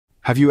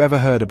Have you ever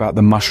heard about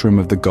the mushroom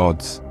of the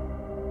gods?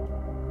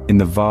 In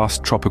the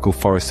vast tropical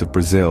forests of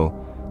Brazil,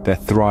 there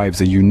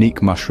thrives a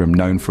unique mushroom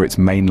known for its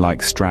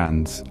mane-like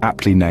strands,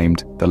 aptly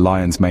named the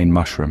lion's mane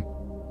mushroom.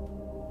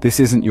 This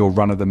isn't your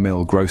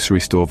run-of-the-mill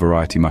grocery store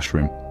variety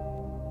mushroom.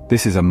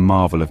 This is a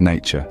marvel of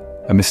nature,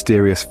 a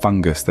mysterious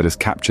fungus that has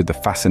captured the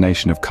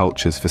fascination of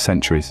cultures for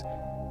centuries.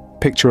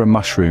 Picture a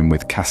mushroom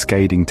with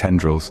cascading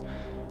tendrils,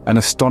 an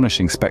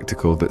astonishing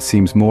spectacle that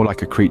seems more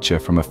like a creature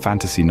from a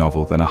fantasy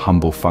novel than a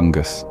humble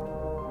fungus.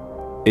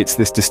 It's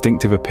this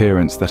distinctive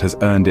appearance that has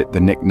earned it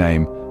the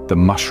nickname, the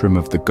mushroom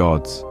of the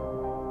gods.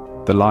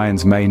 The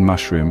lion's mane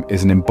mushroom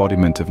is an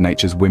embodiment of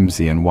nature's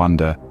whimsy and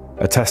wonder,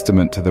 a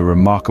testament to the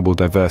remarkable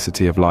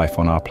diversity of life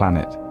on our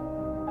planet.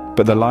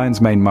 But the lion's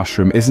mane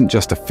mushroom isn't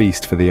just a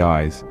feast for the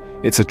eyes,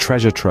 it's a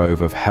treasure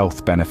trove of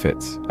health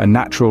benefits, a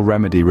natural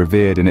remedy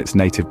revered in its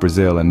native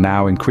Brazil and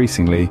now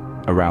increasingly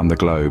around the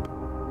globe.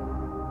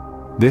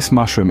 This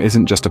mushroom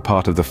isn't just a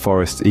part of the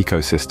forest's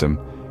ecosystem,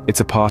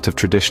 it's a part of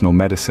traditional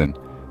medicine,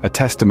 a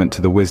testament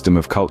to the wisdom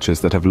of cultures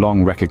that have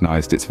long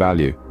recognized its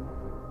value.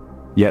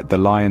 Yet the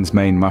lion's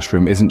mane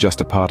mushroom isn't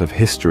just a part of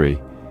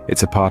history,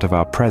 it's a part of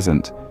our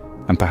present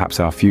and perhaps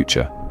our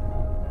future.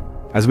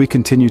 As we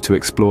continue to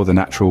explore the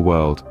natural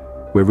world,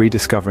 we're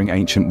rediscovering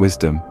ancient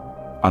wisdom,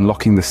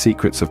 unlocking the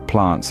secrets of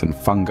plants and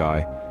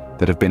fungi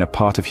that have been a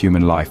part of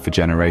human life for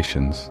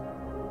generations.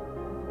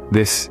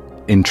 This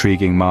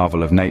intriguing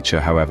marvel of nature,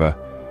 however,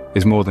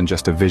 is more than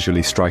just a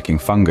visually striking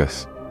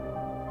fungus.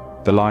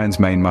 The lion's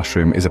mane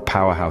mushroom is a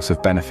powerhouse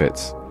of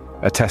benefits,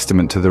 a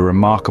testament to the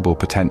remarkable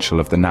potential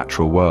of the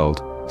natural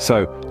world.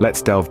 So,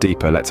 let's delve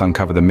deeper, let's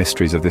uncover the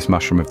mysteries of this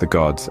mushroom of the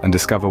gods and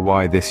discover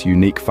why this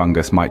unique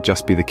fungus might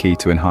just be the key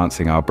to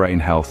enhancing our brain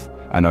health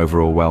and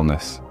overall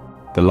wellness.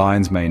 The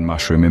lion's mane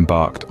mushroom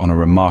embarked on a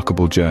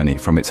remarkable journey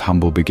from its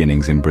humble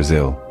beginnings in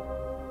Brazil.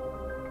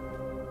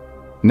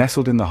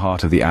 Nestled in the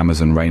heart of the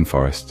Amazon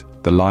rainforest,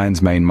 the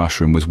lion's mane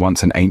mushroom was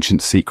once an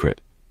ancient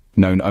secret,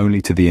 known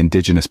only to the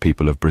indigenous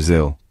people of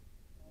Brazil.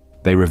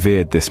 They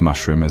revered this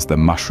mushroom as the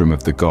mushroom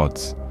of the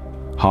gods,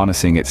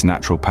 harnessing its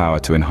natural power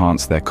to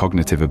enhance their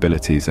cognitive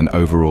abilities and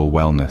overall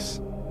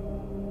wellness.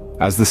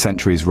 As the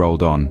centuries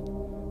rolled on,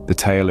 the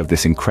tale of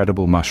this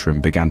incredible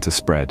mushroom began to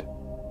spread.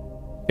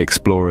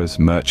 Explorers,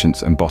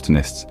 merchants, and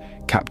botanists,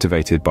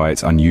 captivated by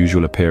its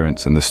unusual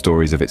appearance and the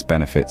stories of its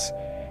benefits,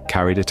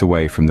 carried it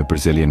away from the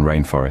Brazilian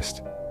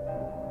rainforest.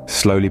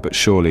 Slowly but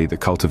surely, the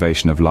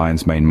cultivation of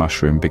lion's mane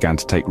mushroom began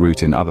to take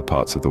root in other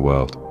parts of the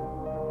world.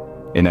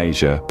 In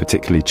Asia,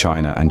 particularly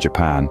China and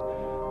Japan,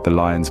 the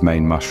lion's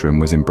mane mushroom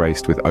was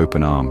embraced with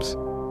open arms.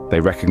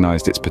 They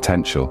recognized its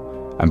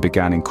potential and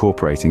began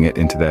incorporating it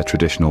into their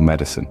traditional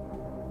medicine.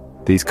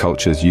 These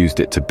cultures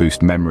used it to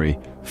boost memory,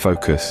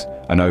 focus,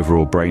 and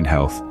overall brain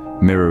health,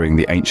 mirroring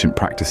the ancient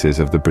practices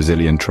of the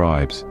Brazilian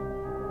tribes.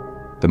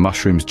 The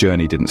mushroom's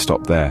journey didn't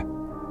stop there.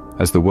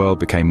 As the world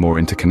became more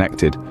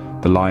interconnected,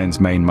 the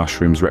lion's mane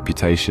mushroom's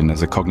reputation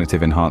as a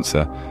cognitive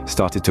enhancer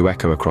started to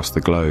echo across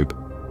the globe.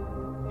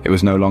 It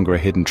was no longer a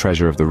hidden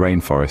treasure of the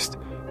rainforest,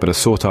 but a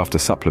sought-after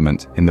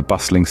supplement in the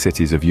bustling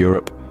cities of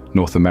Europe,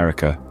 North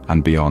America,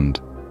 and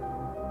beyond.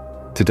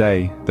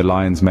 Today, the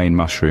lion's mane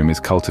mushroom is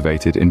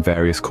cultivated in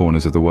various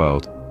corners of the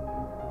world.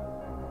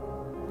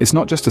 It's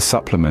not just a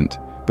supplement,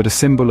 but a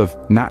symbol of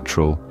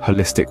natural,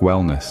 holistic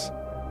wellness.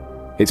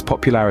 Its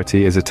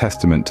popularity is a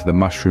testament to the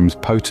mushroom's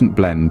potent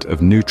blend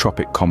of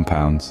nootropic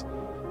compounds,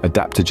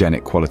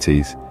 adaptogenic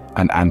qualities,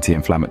 and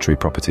anti-inflammatory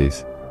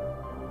properties.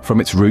 From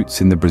its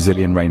roots in the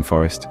Brazilian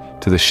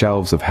rainforest to the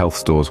shelves of health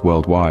stores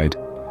worldwide,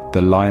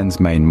 the lion's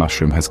mane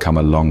mushroom has come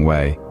a long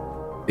way.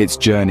 Its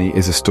journey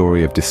is a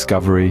story of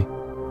discovery,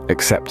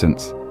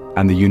 acceptance,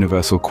 and the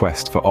universal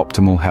quest for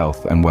optimal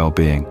health and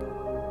well-being.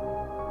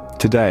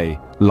 Today,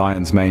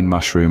 lion's mane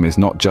mushroom is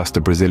not just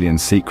a Brazilian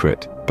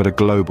secret, but a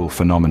global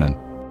phenomenon.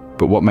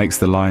 But what makes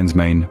the lion's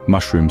mane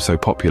mushroom so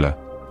popular?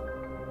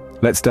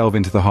 Let's delve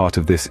into the heart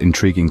of this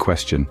intriguing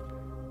question.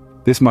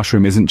 This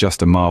mushroom isn't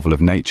just a marvel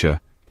of nature,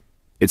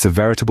 it's a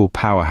veritable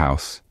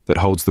powerhouse that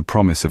holds the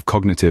promise of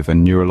cognitive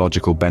and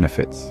neurological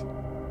benefits.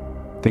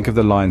 Think of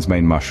the lion's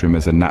mane mushroom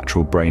as a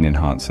natural brain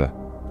enhancer.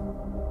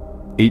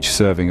 Each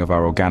serving of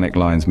our organic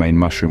lion's mane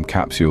mushroom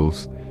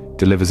capsules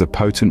delivers a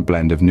potent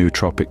blend of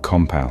nootropic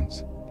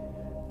compounds.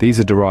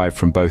 These are derived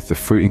from both the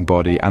fruiting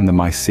body and the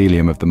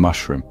mycelium of the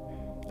mushroom.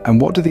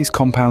 And what do these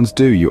compounds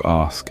do, you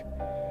ask?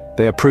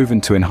 They are proven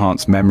to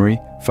enhance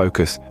memory,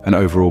 focus, and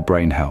overall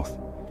brain health.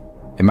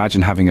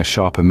 Imagine having a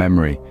sharper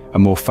memory, a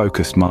more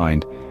focused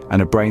mind,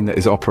 and a brain that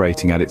is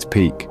operating at its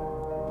peak.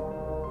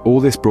 All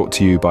this brought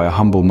to you by a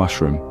humble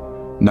mushroom,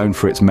 known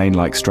for its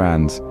mane-like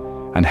strands,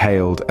 and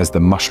hailed as the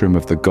mushroom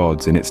of the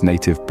gods in its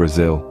native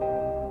Brazil.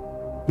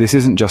 This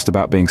isn't just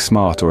about being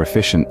smart or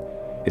efficient,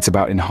 it's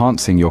about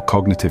enhancing your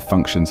cognitive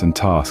functions and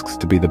tasks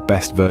to be the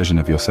best version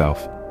of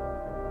yourself.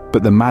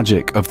 But the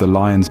magic of the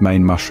lion's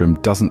mane mushroom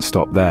doesn't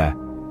stop there.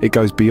 It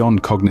goes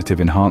beyond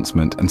cognitive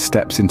enhancement and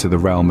steps into the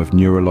realm of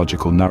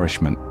neurological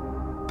nourishment.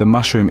 The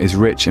mushroom is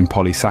rich in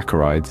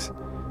polysaccharides,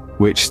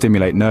 which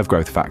stimulate nerve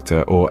growth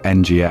factor, or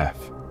NGF.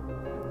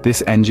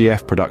 This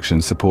NGF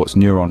production supports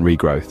neuron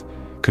regrowth,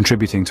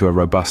 contributing to a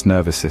robust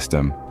nervous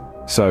system.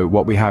 So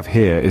what we have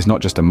here is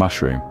not just a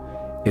mushroom.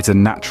 It's a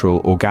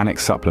natural, organic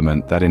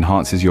supplement that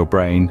enhances your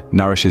brain,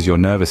 nourishes your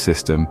nervous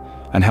system,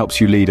 and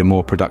helps you lead a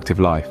more productive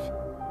life.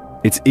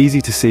 It's easy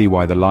to see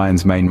why the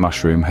lion's mane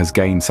mushroom has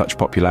gained such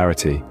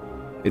popularity.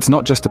 It's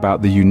not just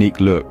about the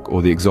unique look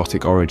or the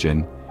exotic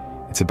origin.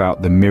 It's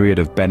about the myriad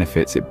of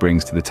benefits it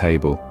brings to the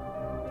table.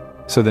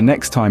 So the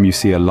next time you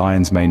see a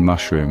lion's mane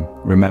mushroom,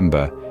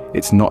 remember,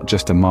 it's not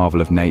just a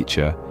marvel of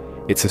nature.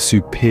 It's a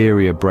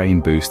superior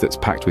brain boost that's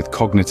packed with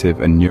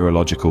cognitive and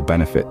neurological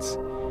benefits.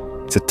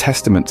 It's a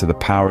testament to the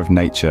power of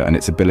nature and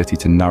its ability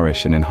to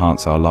nourish and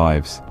enhance our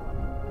lives.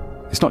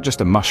 It's not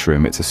just a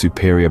mushroom, it's a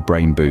superior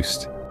brain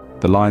boost.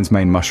 The lion's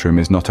mane mushroom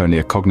is not only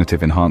a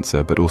cognitive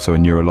enhancer, but also a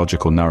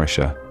neurological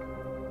nourisher.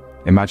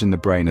 Imagine the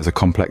brain as a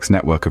complex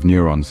network of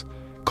neurons,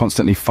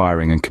 constantly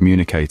firing and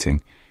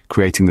communicating,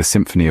 creating the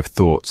symphony of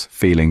thoughts,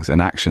 feelings,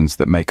 and actions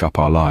that make up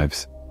our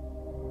lives.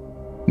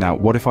 Now,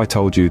 what if I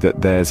told you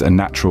that there's a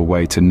natural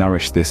way to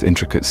nourish this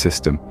intricate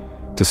system,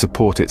 to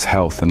support its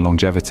health and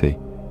longevity?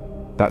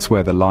 That's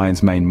where the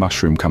lion's mane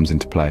mushroom comes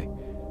into play.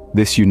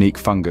 This unique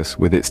fungus,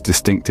 with its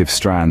distinctive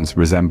strands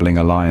resembling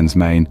a lion's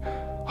mane,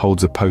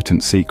 holds a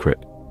potent secret.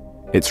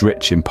 It's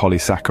rich in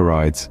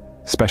polysaccharides,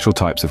 special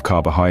types of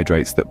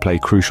carbohydrates that play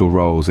crucial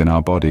roles in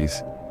our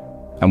bodies.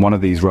 And one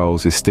of these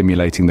roles is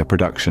stimulating the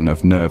production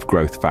of nerve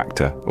growth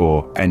factor,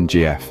 or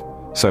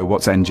NGF. So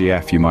what's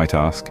NGF, you might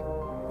ask?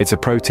 It's a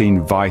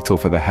protein vital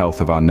for the health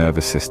of our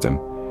nervous system.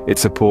 It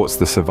supports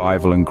the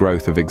survival and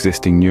growth of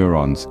existing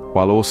neurons,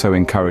 while also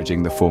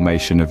encouraging the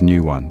formation of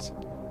new ones.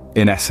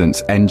 In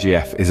essence,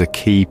 NGF is a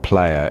key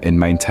player in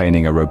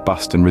maintaining a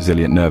robust and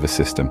resilient nervous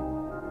system.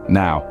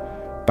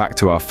 Now, back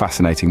to our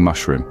fascinating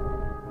mushroom.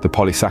 The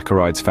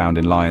polysaccharides found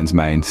in lion's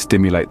mane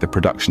stimulate the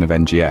production of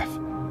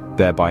NGF,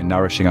 thereby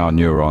nourishing our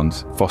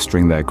neurons,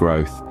 fostering their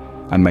growth,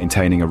 and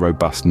maintaining a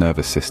robust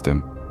nervous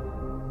system.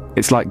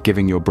 It's like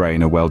giving your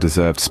brain a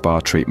well-deserved spa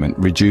treatment,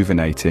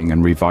 rejuvenating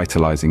and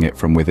revitalizing it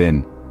from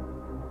within.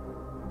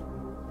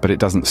 But it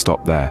doesn't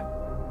stop there.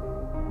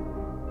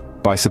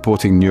 By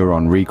supporting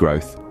neuron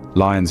regrowth,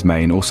 lion's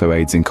mane also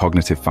aids in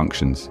cognitive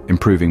functions,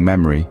 improving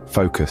memory,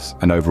 focus,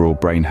 and overall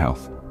brain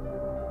health.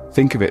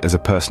 Think of it as a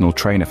personal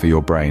trainer for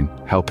your brain,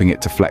 helping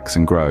it to flex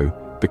and grow,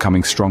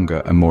 becoming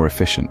stronger and more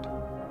efficient.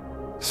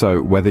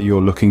 So, whether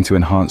you're looking to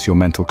enhance your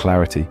mental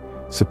clarity,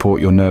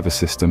 support your nervous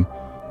system,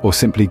 or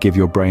simply give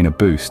your brain a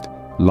boost,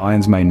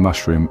 lion's mane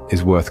mushroom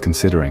is worth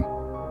considering.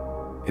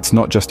 It's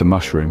not just a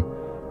mushroom,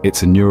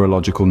 it's a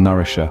neurological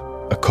nourisher,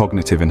 a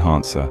cognitive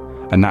enhancer,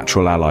 a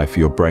natural ally for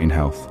your brain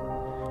health.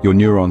 Your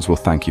neurons will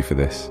thank you for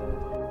this.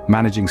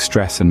 Managing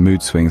stress and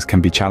mood swings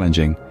can be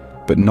challenging,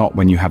 but not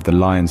when you have the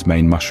lion's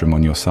mane mushroom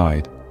on your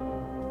side.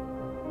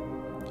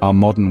 Our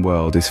modern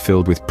world is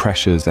filled with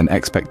pressures and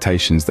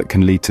expectations that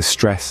can lead to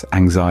stress,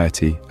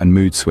 anxiety, and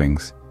mood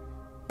swings.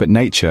 But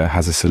nature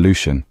has a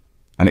solution,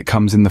 and it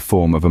comes in the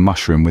form of a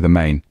mushroom with a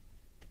mane.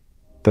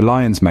 The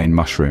lion's mane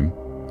mushroom,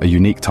 a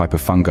unique type of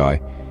fungi,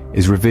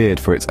 is revered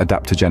for its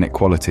adaptogenic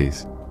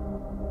qualities.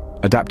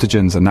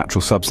 Adaptogens are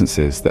natural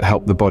substances that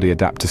help the body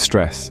adapt to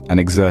stress and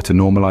exert a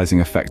normalizing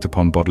effect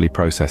upon bodily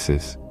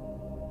processes.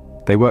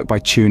 They work by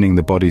tuning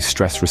the body's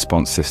stress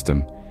response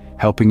system,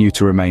 helping you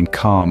to remain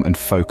calm and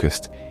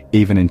focused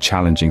even in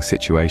challenging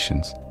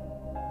situations.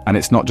 And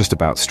it's not just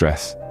about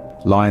stress.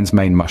 Lion's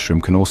mane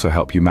mushroom can also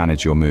help you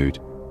manage your mood.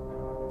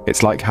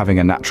 It's like having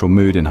a natural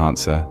mood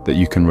enhancer that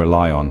you can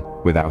rely on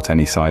without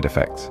any side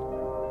effects.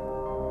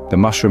 The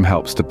mushroom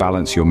helps to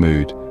balance your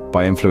mood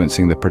by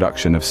influencing the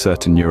production of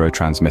certain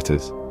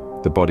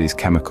neurotransmitters, the body's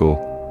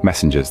chemical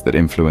messengers that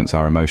influence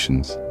our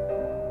emotions.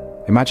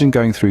 Imagine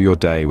going through your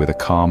day with a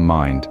calm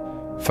mind,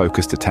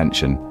 focused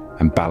attention,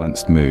 and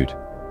balanced mood.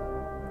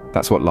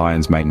 That's what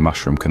lion's mane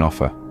mushroom can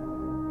offer.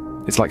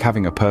 It's like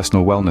having a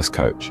personal wellness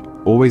coach,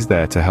 always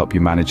there to help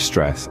you manage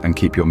stress and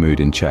keep your mood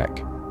in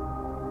check.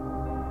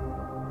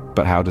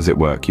 But how does it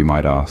work, you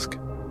might ask?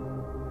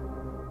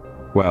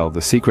 Well,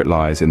 the secret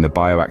lies in the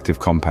bioactive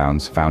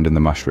compounds found in the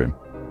mushroom.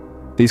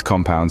 These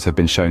compounds have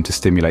been shown to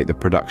stimulate the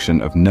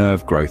production of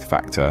nerve growth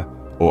factor,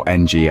 or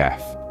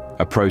NGF,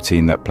 a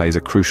protein that plays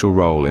a crucial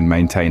role in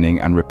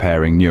maintaining and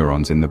repairing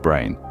neurons in the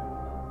brain.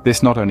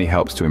 This not only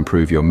helps to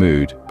improve your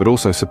mood, but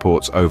also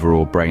supports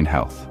overall brain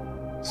health.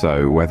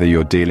 So, whether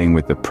you're dealing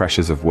with the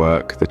pressures of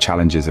work, the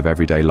challenges of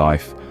everyday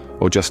life,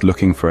 or just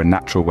looking for a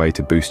natural way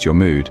to boost your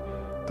mood,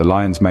 the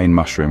lion's mane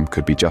mushroom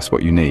could be just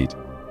what you need.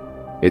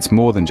 It's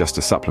more than just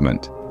a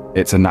supplement,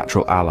 it's a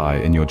natural ally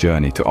in your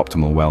journey to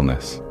optimal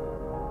wellness.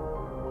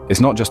 It's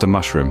not just a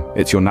mushroom,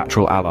 it's your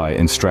natural ally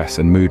in stress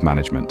and mood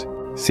management.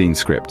 Scene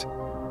script.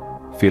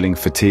 Feeling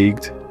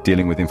fatigued,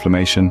 dealing with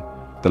inflammation?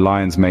 The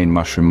lion's mane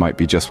mushroom might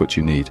be just what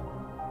you need.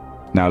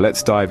 Now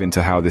let's dive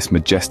into how this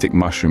majestic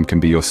mushroom can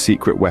be your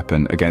secret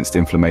weapon against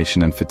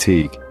inflammation and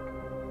fatigue.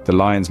 The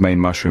lion's mane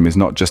mushroom is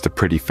not just a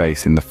pretty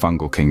face in the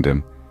fungal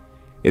kingdom.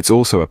 It's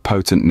also a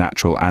potent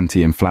natural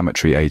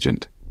anti-inflammatory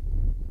agent.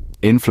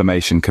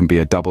 Inflammation can be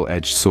a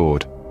double-edged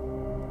sword.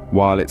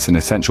 While it's an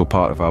essential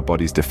part of our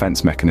body's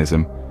defense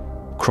mechanism,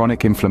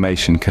 chronic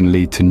inflammation can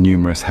lead to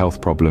numerous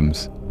health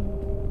problems.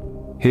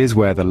 Here's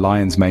where the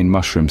lion's mane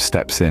mushroom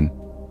steps in.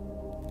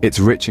 It's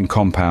rich in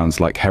compounds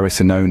like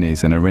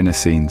hericinones and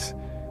erinacines,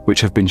 which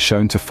have been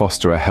shown to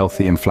foster a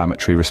healthy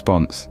inflammatory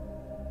response.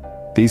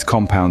 These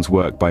compounds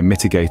work by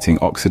mitigating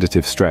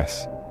oxidative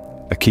stress,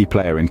 a key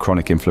player in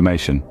chronic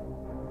inflammation.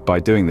 By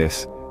doing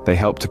this, they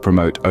help to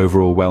promote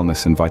overall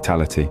wellness and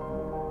vitality.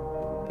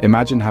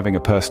 Imagine having a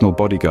personal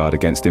bodyguard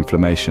against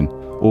inflammation,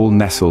 all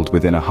nestled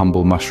within a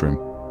humble mushroom.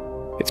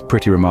 It's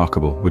pretty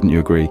remarkable, wouldn't you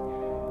agree?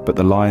 But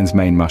the lion's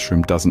mane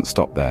mushroom doesn't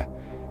stop there.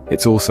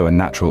 It's also a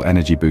natural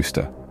energy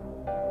booster.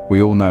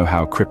 We all know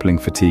how crippling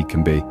fatigue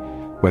can be,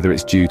 whether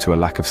it's due to a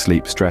lack of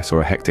sleep, stress,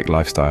 or a hectic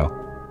lifestyle.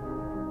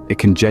 It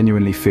can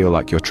genuinely feel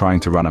like you're trying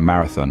to run a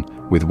marathon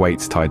with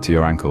weights tied to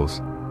your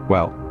ankles.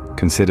 Well,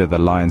 consider the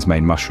lion's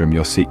mane mushroom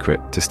your secret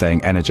to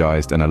staying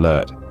energized and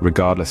alert,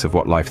 regardless of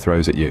what life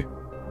throws at you.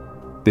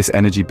 This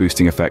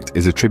energy-boosting effect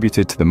is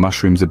attributed to the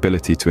mushroom's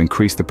ability to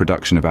increase the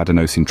production of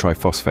adenosine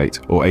triphosphate,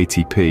 or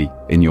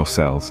ATP, in your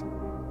cells.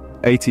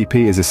 ATP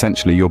is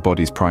essentially your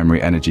body's primary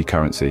energy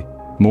currency.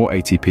 More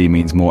ATP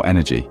means more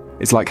energy.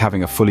 It's like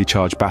having a fully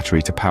charged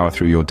battery to power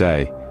through your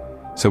day.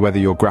 So whether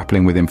you're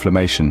grappling with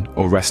inflammation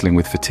or wrestling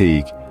with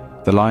fatigue,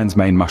 the lion's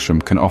mane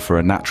mushroom can offer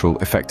a natural,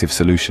 effective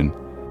solution.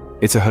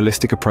 It's a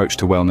holistic approach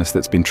to wellness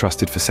that's been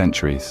trusted for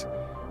centuries.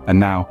 And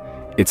now,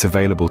 it's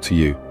available to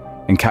you,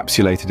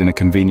 encapsulated in a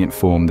convenient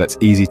form that's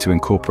easy to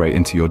incorporate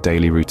into your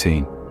daily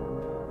routine.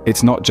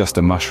 It's not just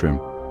a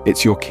mushroom,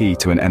 it's your key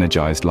to an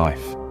energized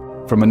life.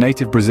 From a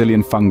native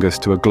Brazilian fungus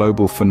to a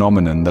global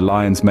phenomenon, the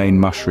lion's mane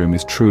mushroom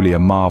is truly a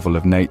marvel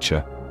of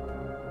nature.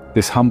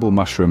 This humble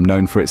mushroom,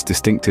 known for its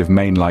distinctive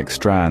mane-like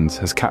strands,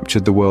 has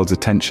captured the world's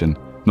attention,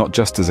 not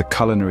just as a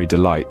culinary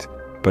delight,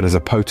 but as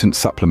a potent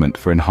supplement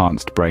for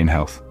enhanced brain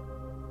health.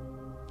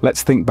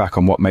 Let's think back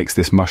on what makes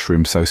this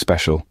mushroom so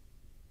special.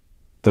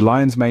 The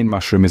lion's mane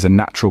mushroom is a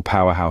natural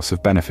powerhouse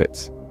of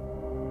benefits.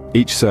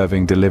 Each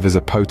serving delivers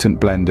a potent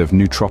blend of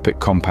nootropic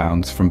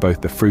compounds from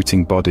both the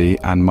fruiting body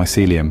and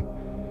mycelium,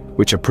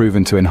 which are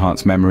proven to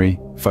enhance memory,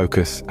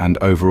 focus, and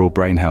overall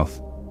brain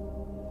health.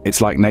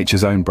 It's like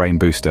nature's own brain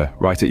booster,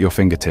 right at your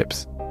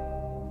fingertips.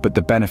 But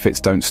the benefits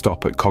don't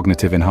stop at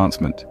cognitive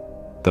enhancement.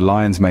 The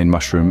lion's mane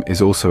mushroom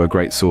is also a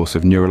great source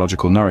of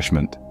neurological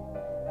nourishment.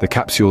 The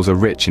capsules are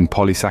rich in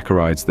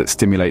polysaccharides that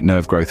stimulate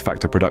nerve growth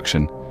factor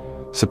production,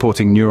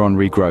 supporting neuron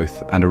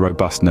regrowth and a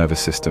robust nervous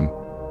system.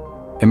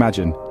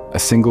 Imagine a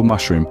single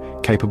mushroom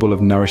capable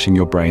of nourishing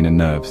your brain and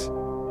nerves.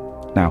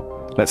 Now,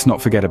 let's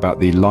not forget about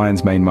the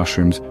lion's mane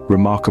mushroom's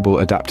remarkable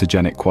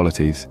adaptogenic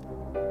qualities.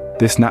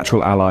 This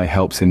natural ally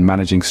helps in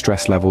managing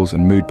stress levels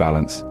and mood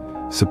balance,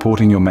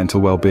 supporting your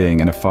mental well-being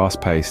in a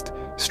fast-paced,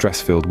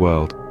 stress-filled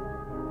world.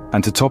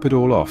 And to top it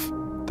all off,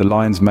 the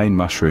lion's mane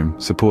mushroom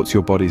supports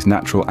your body's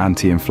natural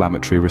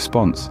anti-inflammatory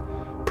response,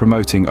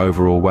 promoting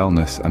overall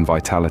wellness and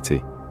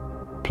vitality.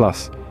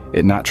 Plus,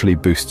 it naturally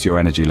boosts your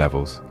energy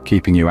levels,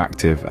 keeping you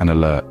active and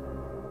alert.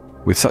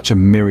 With such a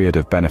myriad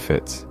of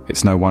benefits,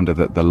 it's no wonder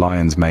that the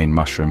lion's mane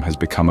mushroom has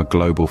become a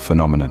global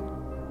phenomenon.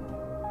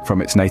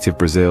 From its native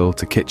Brazil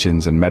to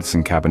kitchens and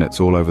medicine cabinets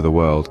all over the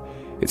world,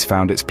 it's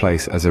found its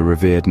place as a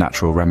revered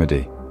natural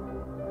remedy.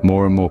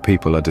 More and more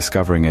people are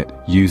discovering it,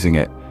 using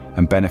it,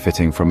 and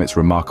benefiting from its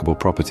remarkable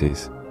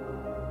properties.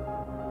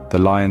 The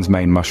lion's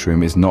mane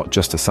mushroom is not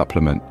just a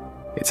supplement,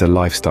 it's a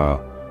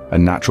lifestyle, a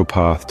natural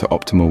path to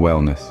optimal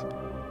wellness.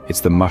 It's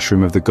the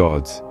mushroom of the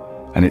gods,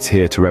 and it's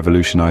here to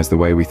revolutionize the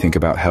way we think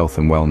about health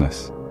and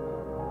wellness.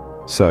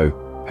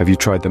 So, have you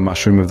tried the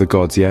mushroom of the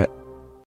gods yet?